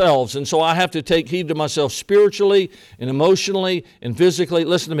yourselves. And so I have to take heed to myself spiritually and emotionally and physically.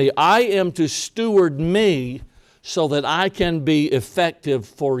 Listen to me. I am to steward me so that I can be effective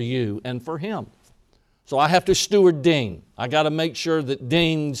for you and for him. So I have to steward Dean. I got to make sure that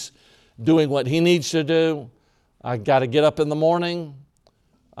Dean's doing what he needs to do. I got to get up in the morning.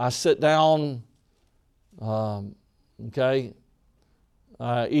 I sit down, I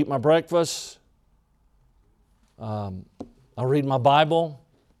eat my breakfast. I read my Bible,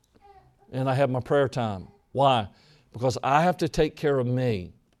 and I have my prayer time. Why? Because I have to take care of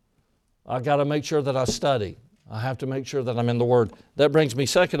me. I got to make sure that I study. I have to make sure that I'm in the Word. That brings me,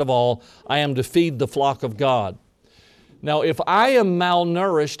 second of all, I am to feed the flock of God. Now, if I am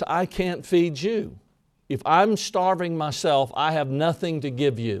malnourished, I can't feed you. If I'm starving myself, I have nothing to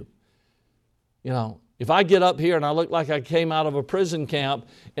give you. You know, if I get up here and I look like I came out of a prison camp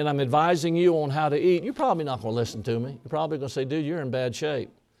and I'm advising you on how to eat, you're probably not going to listen to me. You're probably going to say, dude, you're in bad shape,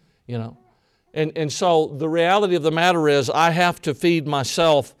 you know. And so the reality of the matter is I have to feed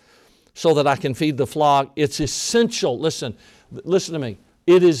myself so that I can feed the flock. It's essential. Listen to me.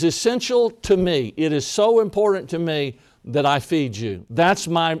 It is essential to me. It is so important to me that I feed you.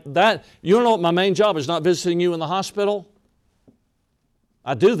 You know what my main job is? Not visiting you in the hospital.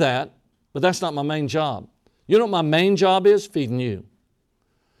 I do that, but that's not my main job. You know what my main job is? Feeding you.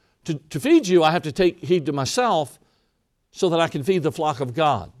 To feed you, I have to take heed to myself so that I can feed the flock of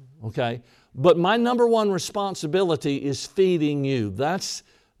God. Okay? But my number one responsibility is feeding you. That's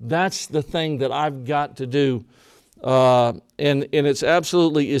the thing that I've got to do. And it's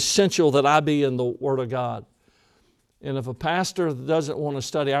absolutely essential that I be in the Word of God. And if a pastor doesn't want to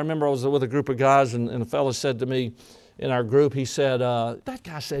study, I remember I was with a group of guys and a fellow said to me in our group, he said, that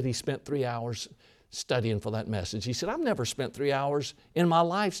guy said he spent 3 hours studying for that message. He said, I've never spent 3 hours in my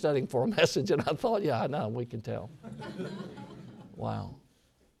life studying for a message. And I thought, yeah, I know, we can tell. Wow.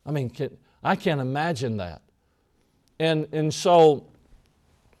 I mean, I can't imagine that. And so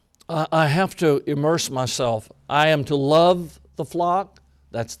I have to immerse myself. I am to love the flock.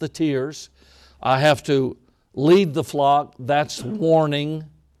 That's the tears. I have to lead the flock. That's warning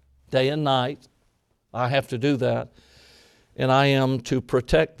day and night. I have to do that. And I am to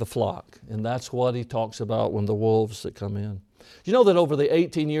protect the flock. And that's what he talks about when the wolves that come in. You know that over the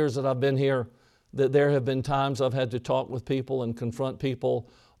 18 years that I've been here, that there have been times I've had to talk with people and confront people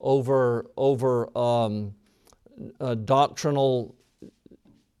over doctrinal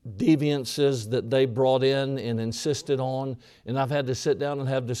deviances that they brought in and insisted on, and I've had to sit down and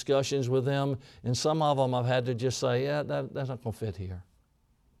have discussions with them, and some of them I've had to just say, yeah, that's not going to fit here.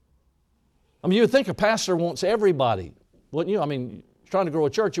 I mean, you would think a pastor wants everybody, wouldn't you? I mean, trying to grow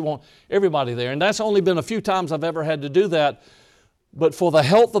a church, you want everybody there, and that's only been a few times I've ever had to do that. But for the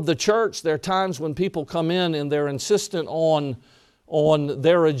health of the church, there are times when people come in and they're insistent on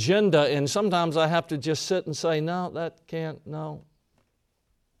their agenda, and sometimes I have to just sit and say, no, that can't, no,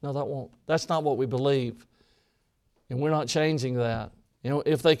 that won't. That's not what we believe. And we're not changing that. You know,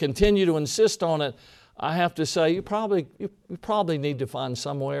 if they continue to insist on it, I have to say, you probably need to find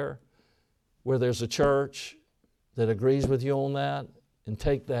somewhere where there's a church that agrees with you on that and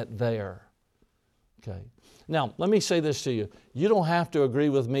take that there. Okay. Now, let me say this to you. You don't have to agree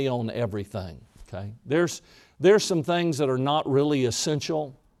with me on everything. Okay. There's some things that are not really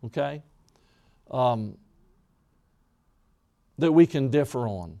essential. Okay. That we can differ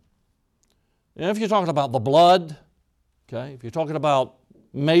on. And if you're talking about the blood, okay, if you're talking about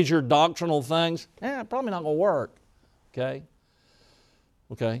major doctrinal things, probably not going to work, okay?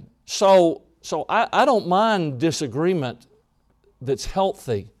 Okay, so I don't mind disagreement that's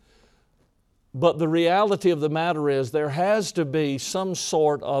healthy, but the reality of the matter is there has to be some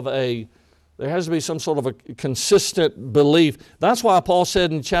sort of a consistent belief. That's why Paul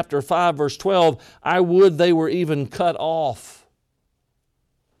said in chapter 5, verse 12, I would they were even cut off,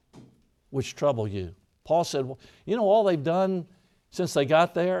 which trouble you. Paul said, well, you know, all they've done since they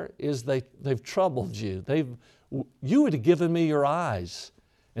got there is they've troubled you. You would have given me your eyes,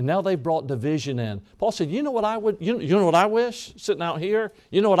 and now they've brought division in. Paul said, you know what I wish, sitting out here?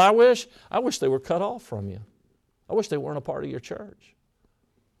 You know what I wish? I wish they were cut off from you. I wish they weren't a part of your church.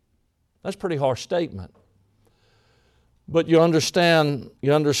 That's a pretty harsh statement. But you understand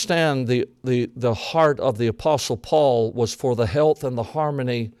the heart of the Apostle Paul was for the health and the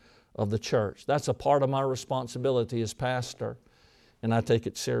harmony of the church. That's a part of my responsibility as pastor, and I take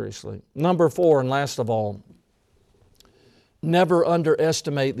it seriously. Number 4, and last of all, never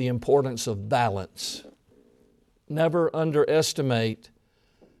underestimate the importance of balance. Never underestimate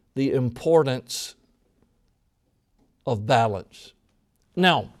the importance of balance.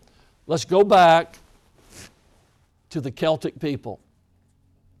 Now, let's go back to the Celtic people.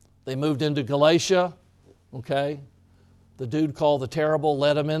 They moved into Galatia, okay? The dude called the Terrible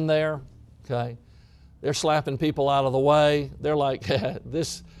let them in there, okay? They're slapping people out of the way. They're like,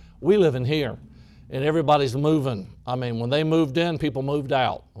 we live in here, and everybody's moving. I mean, when they moved in, people moved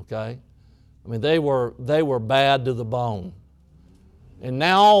out, okay? I mean, they were bad to the bone. And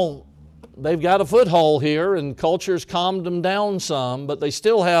now they've got a foothold here, and culture's calmed them down some, but they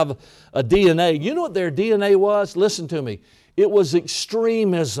still have a DNA. You know what their DNA was? Listen to me. It was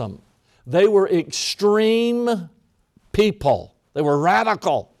extremism. They were extreme people. They were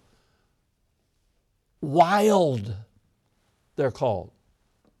radical. Wild, they're called.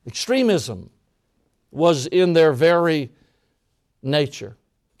 Extremism was in their very nature.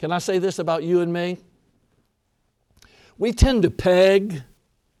 Can I say this about you and me? We tend to peg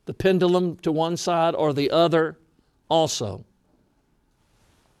the pendulum to one side or the other also.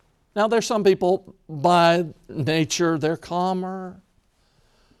 Now, there's some people by nature, they're calmer.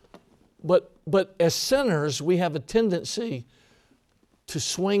 But as sinners, we have a tendency to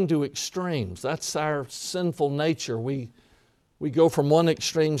swing to extremes. That's our sinful nature. We go from one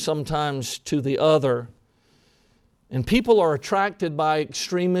extreme sometimes to the other. And people are attracted by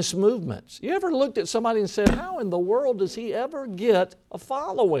extremist movements. You ever looked at somebody and said, how in the world does he ever get a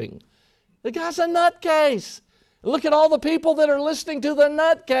following? The guy's a nutcase. Look at all the people that are listening to the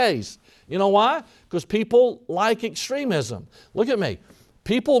nutcase. You know why? Because people like extremism. Look at me.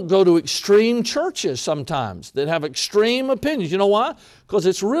 People go to extreme churches sometimes that have extreme opinions. You know why? Because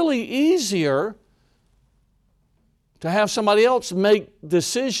it's really easier to have somebody else make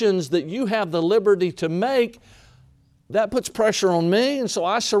decisions that you have the liberty to make. That puts pressure on me, and so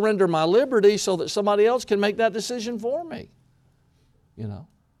I surrender my liberty so that somebody else can make that decision for me. You know?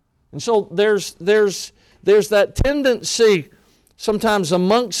 And so there's that tendency sometimes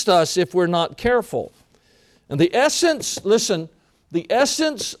amongst us if we're not careful. And the essence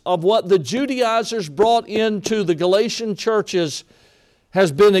of what the Judaizers brought into the Galatian churches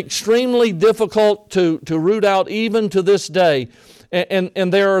has been extremely difficult to root out even to this day.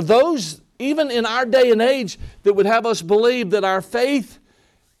 And there are those, even in our day and age, that would have us believe that our faith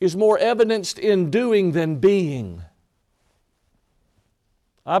is more evidenced in doing than being.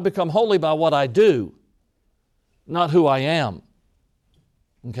 I become holy by what I do, not who I am.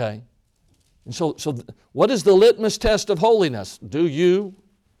 Okay? And so what is the litmus test of holiness? Do you?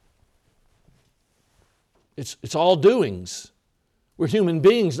 It's all doings. We're human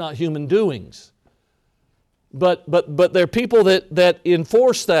beings, not human doings. But there are people that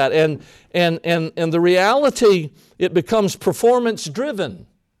enforce that, and the reality, it becomes performance driven.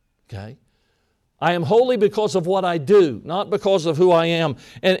 Okay? I am holy because of what I do, not because of who I am.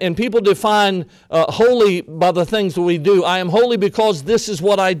 And people define holy by the things that we do. I am holy because this is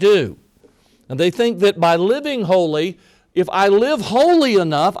what I do. And they think that by living holy, if I live holy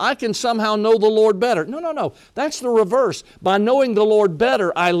enough, I can somehow know the Lord better. No. That's the reverse. By knowing the Lord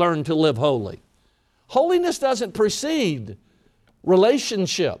better, I learn to live holy. Holiness doesn't precede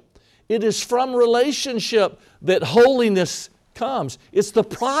relationship. It is from relationship that holiness comes. It's the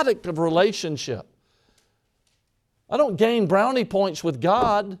product of relationship. I don't gain brownie points with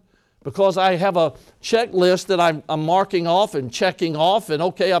God because I have a checklist that I'm marking off and checking off, and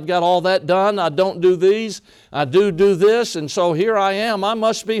okay, I've got all that done. I don't do these. I do this, and so here I am. I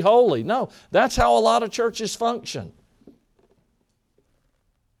must be holy. No, that's how a lot of churches function.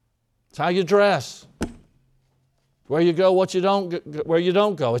 It's how you dress, where you go, where you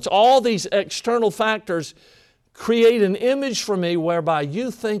don't go. It's all these external factors create an image for me whereby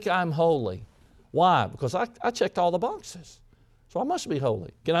you think I'm holy. Why? Because I checked all the boxes. So I must be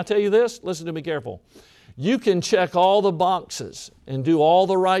holy. Can I tell you this? Listen to me careful. You can check all the boxes and do all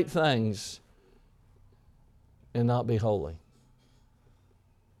the right things and not be holy.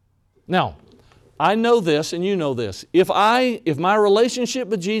 Now, I know this and you know this. If my relationship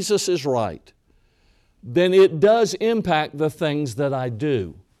with Jesus is right, then it does impact the things that I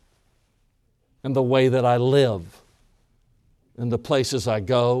do and the way that I live and the places I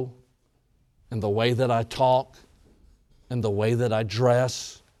go and the way that I talk and the way that I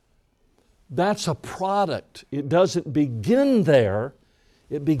dress. That's a product. It doesn't begin there.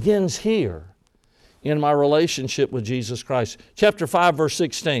 It begins here in my relationship with Jesus Christ. Chapter 5, verse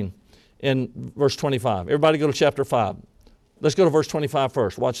 16 and verse 25. Everybody go to chapter 5. Let's go to verse 25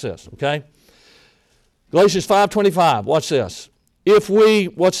 first. Watch this, okay? Galatians 5:25. Watch this. If we,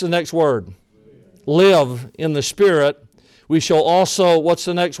 what's the next word? Live in the Spirit, we shall also, what's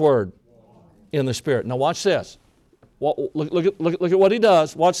the next word? In the Spirit. Now watch this. Look at what he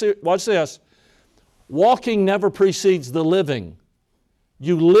does. Watch this. Walking never precedes the living.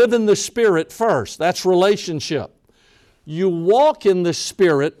 You live in the Spirit first. That's relationship. You walk in the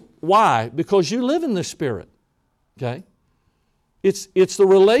Spirit. Why? Because you live in the Spirit. Okay? It's the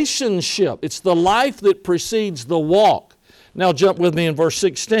relationship. It's the life that precedes the walk. Now jump with me in verse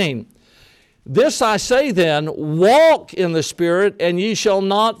 16. This I say then, walk in the Spirit, and ye shall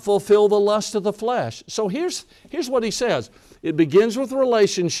not fulfill the lust of the flesh. So here's what he says. It begins with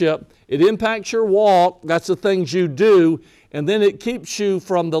relationship. It impacts your walk. That's the things you do. And then it keeps you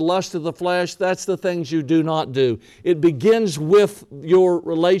from the lust of the flesh. That's the things you do not do. It begins with your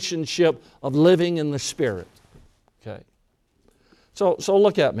relationship of living in the Spirit. Okay. So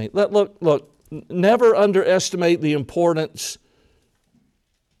look at me. Look. Never underestimate the importance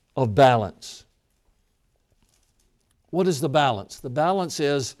of balance. What is the balance? The balance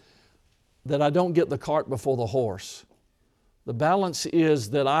is that I don't get the cart before the horse. The balance is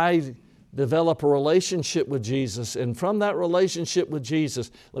that I develop a relationship with Jesus, and from that relationship with Jesus,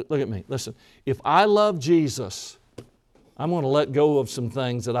 look at me, listen, if I love Jesus, I'm going to let go of some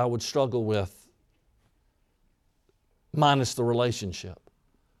things that I would struggle with minus the relationship.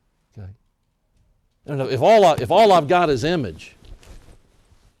 Okay? And if all I've got is image,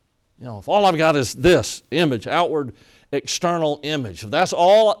 if all I've got is this image, outward, external image, if that's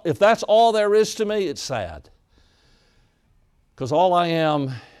all there is to me, it's sad. Because all I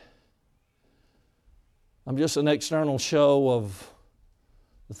am, I'm just an external show of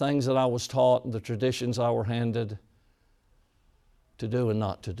the things that I was taught and the traditions I were handed to do and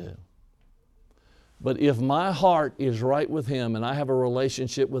not to do. But if my heart is right with Him and I have a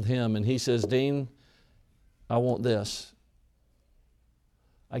relationship with Him and He says, Dean, I want this,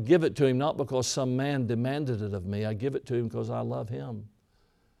 I give it to Him not because some man demanded it of me. I give it to Him because I love Him.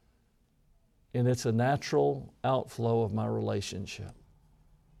 And it's a natural outflow of my relationship.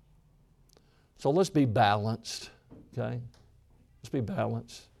 So let's be balanced, okay? Let's be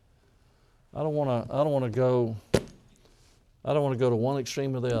balanced. I don't want to go to one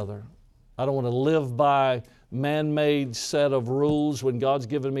extreme or the other. I don't want to live by man-made set of rules when God's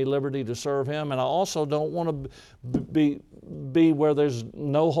given me liberty to serve Him. And I also don't want to be where there's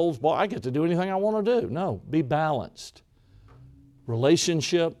no holds barred. I get to do anything I want to do. No, be balanced.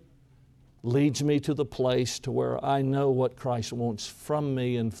 Relationship leads me to the place to where I know what Christ wants from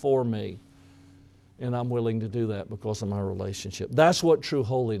me and for me. And I'm willing to do that because of my relationship. That's what true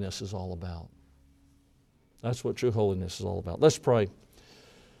holiness is all about. That's what true holiness is all about. Let's pray.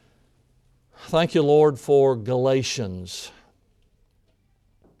 Thank you, Lord, for Galatians.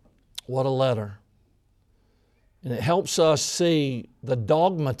 What a letter. And it helps us see the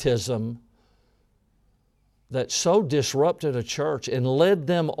dogmatism that so disrupted a church and led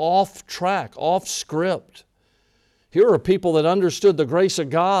them off track, off script. Here are people that understood the grace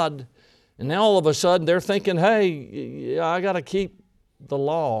of God, and now all of a sudden they're thinking, hey, I got to keep the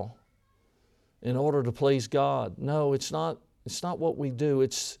law in order to please God. No, it's not what we do.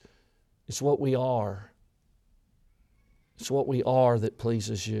 It's what we are. It's what we are that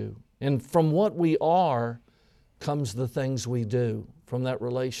pleases You. And from what we are comes the things we do. from that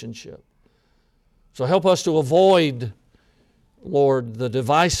relationship. So help us to avoid, Lord, the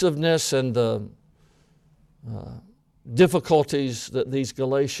divisiveness and the difficulties that these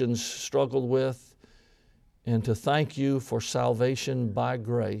Galatians struggled with, and to thank you for salvation by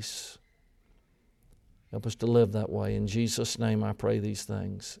grace. Help us to live that way. In Jesus' name I pray these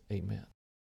things. Amen.